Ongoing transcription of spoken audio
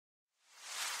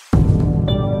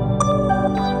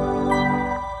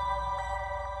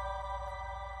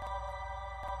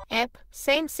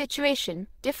Same situation,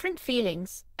 different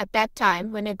feelings. At that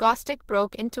time when Agostic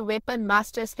broke into Weapon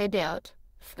Master's hideout.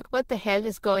 What the hell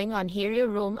is going on here? Your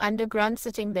room underground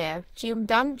sitting there. Jeum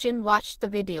Dong-jin watched the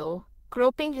video,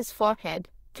 groping his forehead.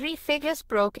 3 figures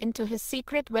broke into his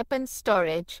secret weapons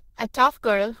storage. A tough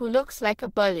girl who looks like a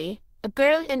bully, a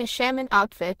girl in a shaman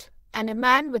outfit, and a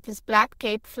man with his black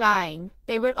cape flying.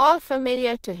 They were all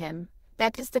familiar to him.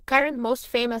 That is the current most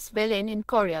famous villain in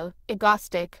Korea,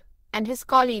 Agostic. And his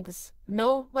colleagues.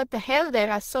 No, what the hell,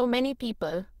 there are so many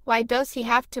people. Why does he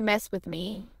have to mess with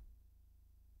me?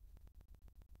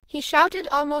 He shouted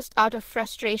almost out of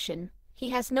frustration. He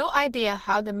has no idea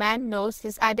how the man knows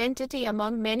his identity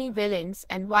among many villains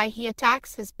and why he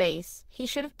attacks his base. He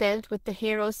should have dealt with the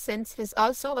heroes since he's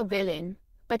also a villain.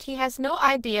 But he has no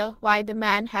idea why the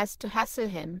man has to hassle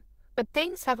him. But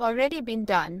things have already been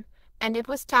done, and it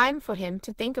was time for him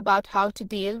to think about how to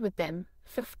deal with them.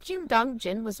 Jeum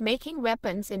Dong-jin was making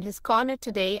weapons in his corner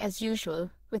today as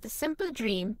usual, with a simple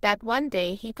dream that one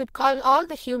day he could call all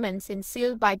the humans in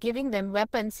Seoul by giving them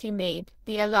weapons he made.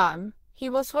 The alarm. He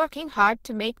was working hard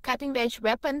to make cutting-edge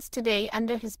weapons today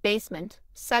under his basement.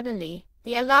 Suddenly,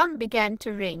 the alarm began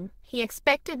to ring. He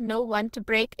expected no one to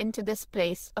break into this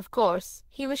place, of course.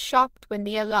 He was shocked when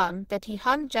the alarm that he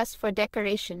hung just for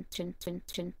decoration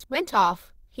went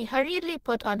off. He hurriedly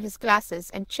put on his glasses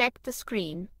and checked the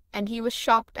screen. And he was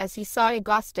shocked as he saw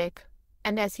Agostic.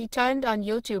 And as he turned on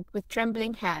YouTube with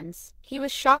trembling hands, he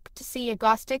was shocked to see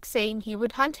Agostic saying he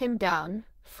would hunt him down.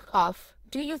 F off.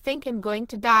 Do you think I'm going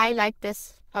to die like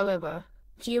this? However,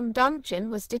 Jeum Dong-jin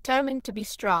was determined to be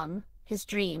strong. His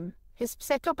dream, his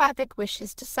psychopathic wish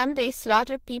is to someday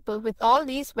slaughter people with all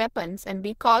these weapons and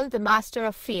be called the Master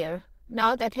of Fear.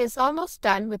 Now that he's almost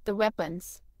done with the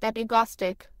weapons, that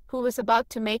Agostic, who was about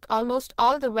to make almost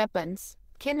all the weapons,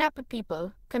 kidnapped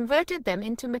people, converted them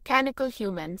into mechanical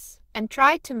humans, and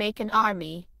tried to make an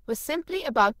army, was simply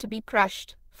about to be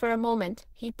crushed. For a moment,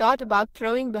 he thought about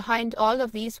throwing behind all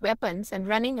of these weapons and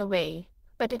running away.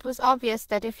 But it was obvious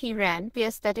that if he ran,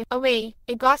 away,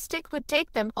 Agostic would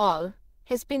take them all.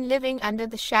 He's been living under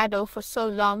the shadow for so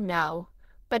long now.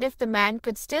 But if the man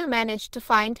could still manage to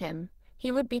find him,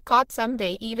 he would be caught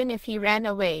someday even if he ran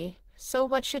away. So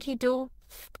what should he do?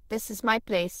 This is my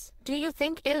place. Do you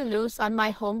think I'll lose on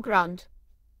my home ground?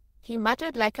 He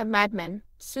muttered like a madman.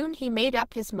 Soon he made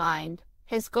up his mind.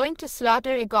 He's going to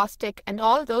slaughter Agostic and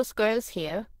all those girls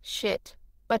here. Shit.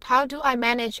 But how do I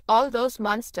manage all those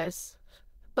monsters?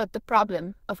 But the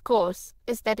problem, of course,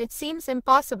 is that it seems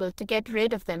impossible to get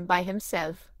rid of them by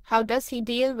himself. How does he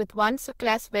deal with 1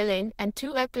 A-class villain and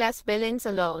 2 A-class villains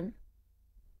alone?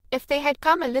 If they had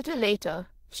come a little later,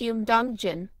 Jeum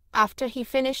Dong-jin, after he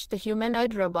finished the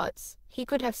humanoid robots, he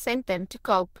could have sent them to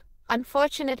cope.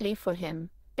 Unfortunately for him,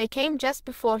 they came just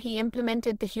before he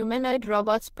implemented the humanoid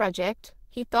robots project.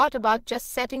 He thought about just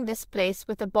setting this place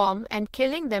with a bomb and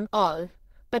killing them all.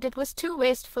 But it was too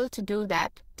wasteful to do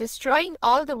that, destroying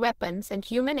all the weapons and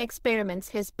human experiments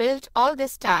he's built all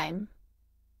this time.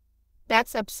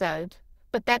 That's absurd.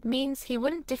 But that means he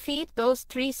wouldn't defeat those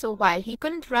 3, so while he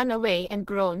couldn't run away and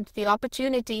groaned, the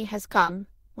opportunity has come.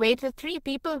 Wait, the 3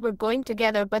 people were going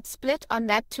together but split on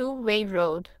that 2-way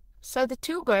road. So the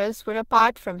 2 girls were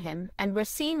apart from him and were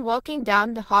seen walking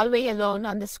down the hallway alone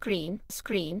on the screen.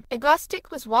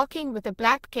 Agostic was walking with a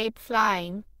black cape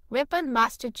flying. Weapon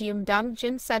Master Jeum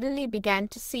Dong-jin suddenly began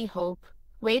to see hope.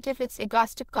 Wait, if it's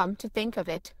Agostic, come to think of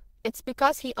it, it's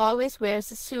because he always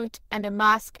wears a suit and a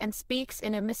mask and speaks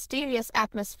in a mysterious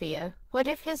atmosphere. What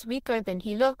if he's weaker than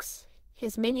he looks?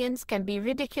 His minions can be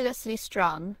ridiculously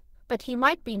strong. But he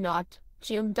might be not.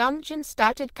 Jeum Dong-jin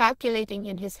started calculating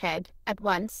in his head. At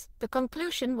once, the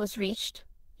conclusion was reached.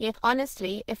 Yet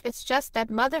honestly, if it's just that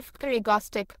motherfucker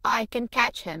Agostic, I can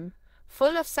catch him.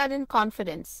 Full of sudden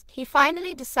confidence, he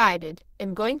finally decided,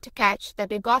 I'm going to catch that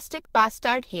Agostic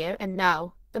bastard here and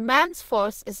now. The man's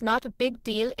force is not a big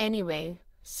deal anyway.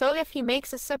 So if he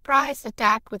makes a surprise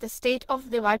attack with a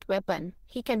state-of-the-art weapon,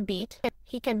 he can beat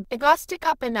Agostic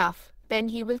up enough, then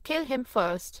he will kill him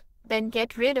first. Then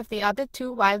get rid of the other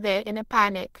 2 while they're in a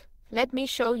panic. Let me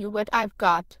show you what I've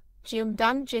got. Jeum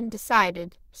Dong-jin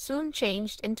decided, soon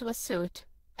changed into a suit,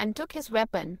 and took his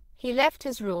weapon. He left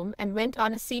his room and went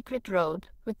on a secret road.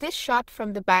 With this shot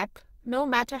from the back, no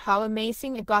matter how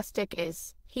amazing Agostic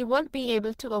is, he won't be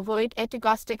able to avoid it.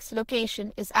 Agostic's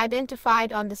location is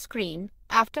identified on the screen.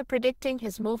 After predicting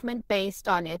his movement based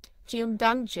on it, Jeum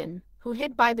Dong-jin, who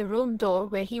hid by the room door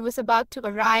where he was about to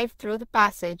arrive through the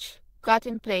passage, got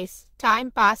in place. Time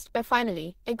passed by.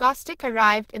 Finally, Agostic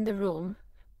arrived in the room.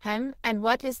 And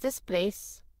what is this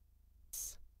place?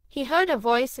 He heard a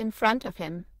voice in front of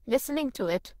him. Listening to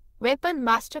it, Weapon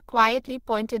Master quietly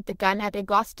pointed the gun at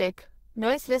Agostic,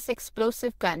 noiseless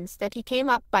explosive guns that he came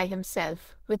up by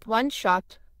himself. With one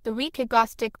shot, the weak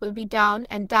Agostic will be down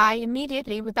and die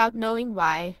immediately without knowing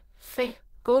why. Fih,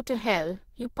 go to hell,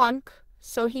 you punk.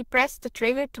 So he pressed the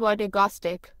trigger toward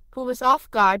Agostic, who was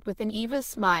off guard with an evil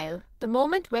smile. The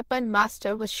moment Weapon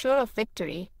Master was sure of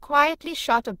victory, quietly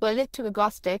shot a bullet to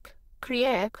Agostic.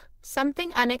 Kriek,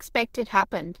 something unexpected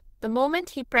happened. The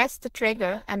moment he pressed the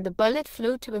trigger and the bullet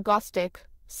flew to Agostic,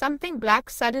 something black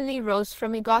suddenly rose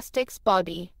from Agostic's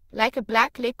body, like a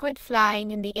black liquid flying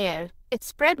in the air. It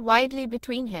spread widely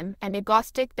between him and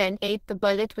Agostic, then ate the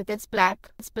bullet with its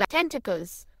black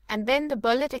tentacles, and then the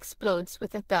bullet explodes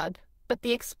with a thud. But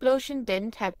the explosion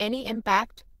didn't have any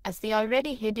impact, as the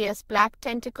already hideous black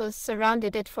tentacles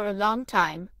surrounded it for a long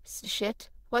time. Shit,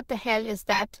 what the hell is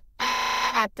that?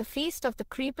 At the feast of the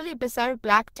creepily bizarre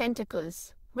black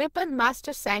tentacles, Weapon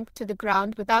Master sank to the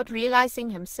ground without realizing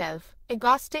himself.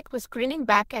 Agostic was grinning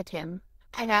back at him.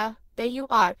 "Ah, there you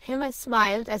are." I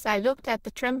smiled as I looked at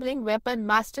the trembling Weapon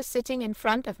Master sitting in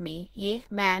front of me. Yeah,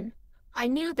 man. I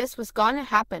knew this was gonna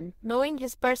happen. Knowing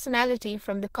his personality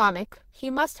from the comic, he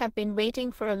must have been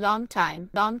waiting for a long time.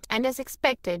 And as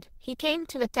expected, he came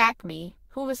to attack me,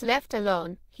 who was left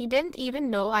alone. He didn't even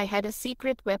know I had a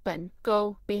secret weapon.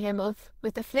 Go, behemoth.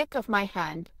 With a flick of my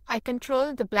hand, I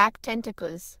controlled the black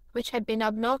tentacles, which had been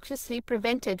obnoxiously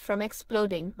prevented from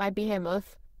exploding. My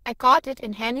behemoth. I caught it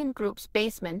in Hanin Group's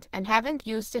basement and haven't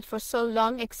used it for so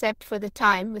long except for the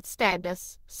time with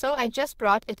Stardust, so I just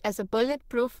brought it as a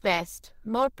bulletproof vest.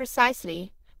 More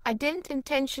precisely, I didn't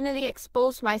intentionally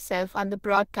expose myself on the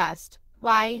broadcast.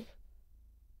 Why?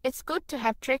 It's good to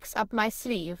have tricks up my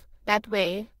sleeve. That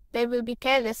way, there will be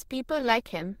careless people like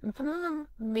him.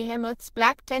 Behemoth's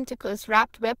black tentacles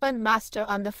wrapped Weapon Master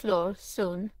on the floor.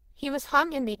 Soon, he was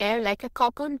hung in the air like a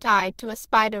cocoon tied to a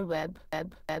spider web.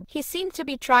 He seemed to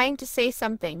be trying to say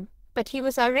something, but he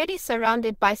was already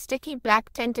surrounded by sticky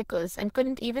black tentacles and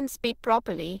couldn't even speak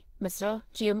properly. Mr.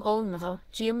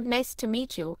 Jim, nice to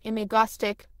meet you.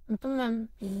 Agostic.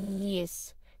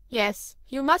 Yes,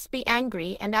 you must be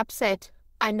angry and upset.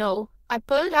 I know. I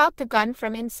pulled out the gun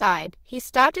from inside. He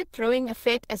started throwing a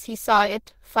fit as he saw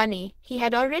it. Funny, he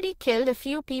had already killed a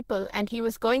few people and he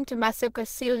was going to massacre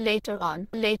Seal later on.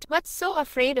 What's so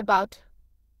afraid about?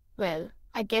 Well,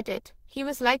 I get it. He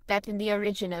was like that in the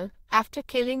original. After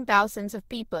killing thousands of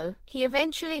people, he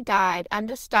eventually died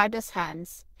under Stardust's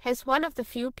hands. As one of the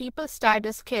few people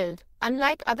Stardust killed,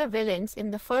 unlike other villains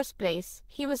in the first place,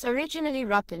 he was originally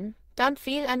rotten. Don't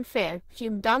feel unfair.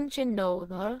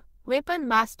 Weapon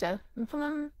Master,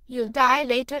 you'll die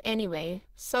later anyway,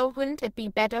 so wouldn't it be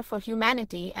better for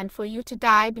humanity and for you to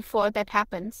die before that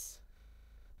happens?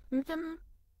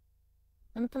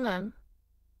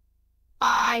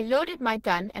 I loaded my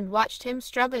gun and watched him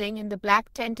struggling in the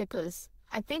black tentacles.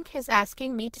 I think he's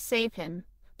asking me to save him,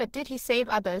 but did he save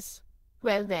others?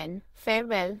 Well then,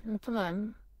 farewell.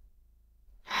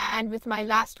 And with my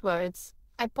last words,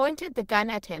 I pointed the gun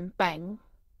at him. Bang.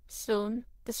 Soon,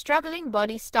 the struggling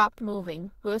body stopped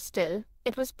moving. Still,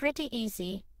 it was pretty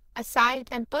easy. I sighed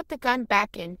and put the gun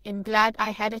back in. I'm glad I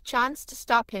had a chance to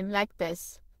stop him like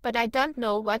this. But I don't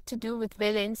know what to do with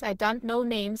villains I don't know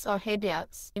names or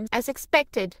headouts. As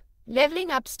expected, leveling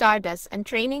up Stardust and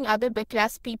training other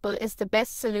B-class people is the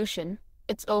best solution.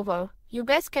 It's over. You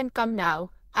guys can come now.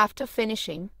 After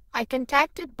finishing, I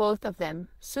contacted both of them.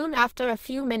 Soon after a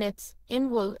few minutes,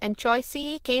 Inwool and Choi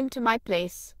Si came to my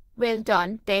place. Well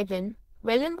done, Devin.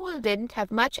 Inwool didn't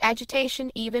have much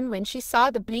agitation even when she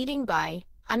saw the bleeding guy.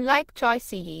 Unlike Choi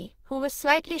Si, who was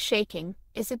slightly shaking.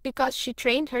 Is it because she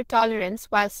trained her tolerance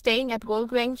while staying at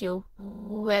Wolguangyu?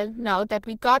 Well, now that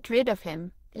we got rid of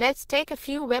him, let's take a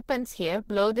few weapons here,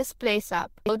 blow this place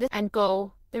up, and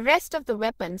go. The rest of the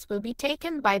weapons will be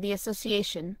taken by the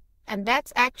association. And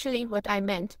that's actually what I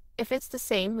meant, if it's the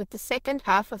same with the second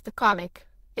half of the comic.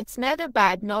 It's neither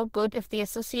bad nor good if the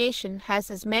association has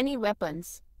as many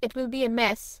weapons. It will be a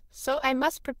mess, so I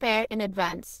must prepare in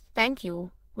advance. Thank you,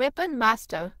 Weapon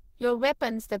Master. Your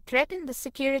weapons that threaten the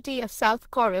security of South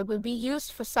Korea will be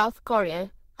used for South Korea.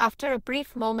 After a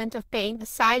brief moment of paying a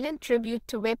silent tribute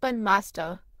to Weapon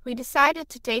Master, we decided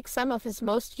to take some of his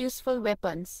most useful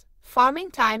weapons. Farming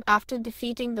time after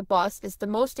defeating the boss is the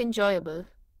most enjoyable,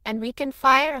 and we can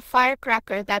fire a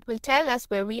firecracker that will tell us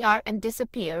where we are and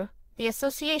disappear. The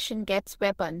association gets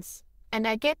weapons, and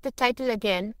I get the title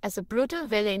again as a brutal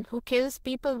villain who kills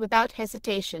people without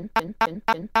hesitation.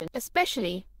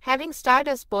 Especially, having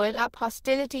Stardust boil up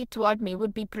hostility toward me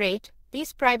would be great.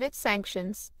 These private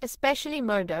sanctions, especially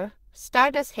murder,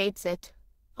 Stardust hates it.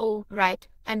 Oh, right,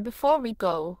 and before we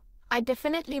go, I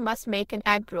definitely must make an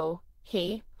aggro.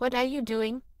 Hey, what are you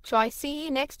doing? Choi Si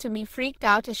next to me freaked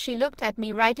out as she looked at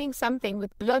me writing something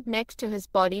with blood next to his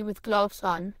body with gloves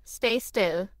on. Stay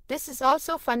still. This is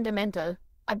also fundamental.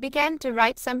 I began to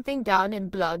write something down in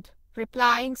blood,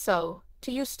 replying so.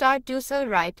 To you Stardust,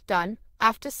 right? Done.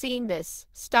 After seeing this,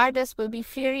 Stardust will be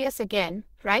furious again,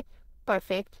 right?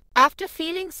 Perfect. After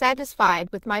feeling satisfied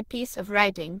with my piece of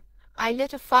writing, I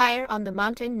lit a fire on the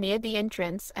mountain near the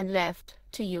entrance and left.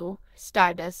 To you,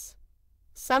 Stardust.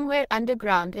 Somewhere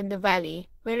underground in the valley,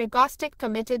 where Agostic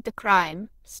committed the crime,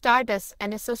 Stardust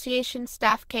and association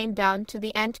staff came down to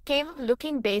the ant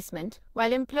cave-looking basement,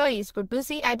 while employees were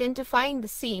busy identifying the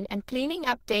scene and cleaning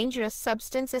up dangerous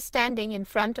substances standing in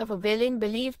front of a villain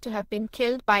believed to have been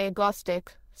killed by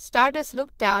Agostic. Stardust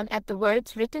looked down at the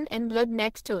words written in blood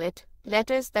next to it,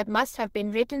 letters that must have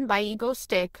been written by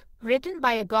Agostic, written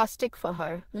by Agostic for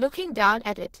her. Looking down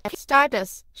at it,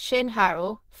 Stardust,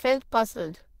 Shinharu, felt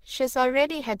puzzled. She's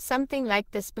already had something like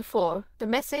this before, the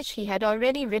message he had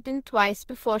already written twice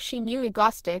before she knew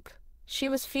Agostic. She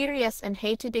was furious and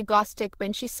hated Agostic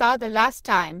when she saw the last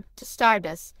time, to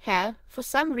Stardust. Hell, for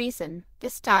some reason,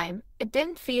 this time, it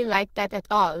didn't feel like that at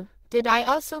all. Did I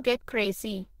also get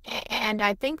crazy? And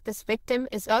I think this victim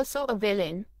is also a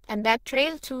villain. And that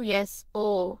trail too, yes.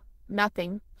 Oh,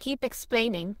 nothing. Keep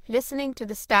explaining. Listening to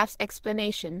the staff's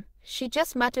explanation, she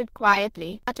just muttered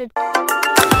quietly.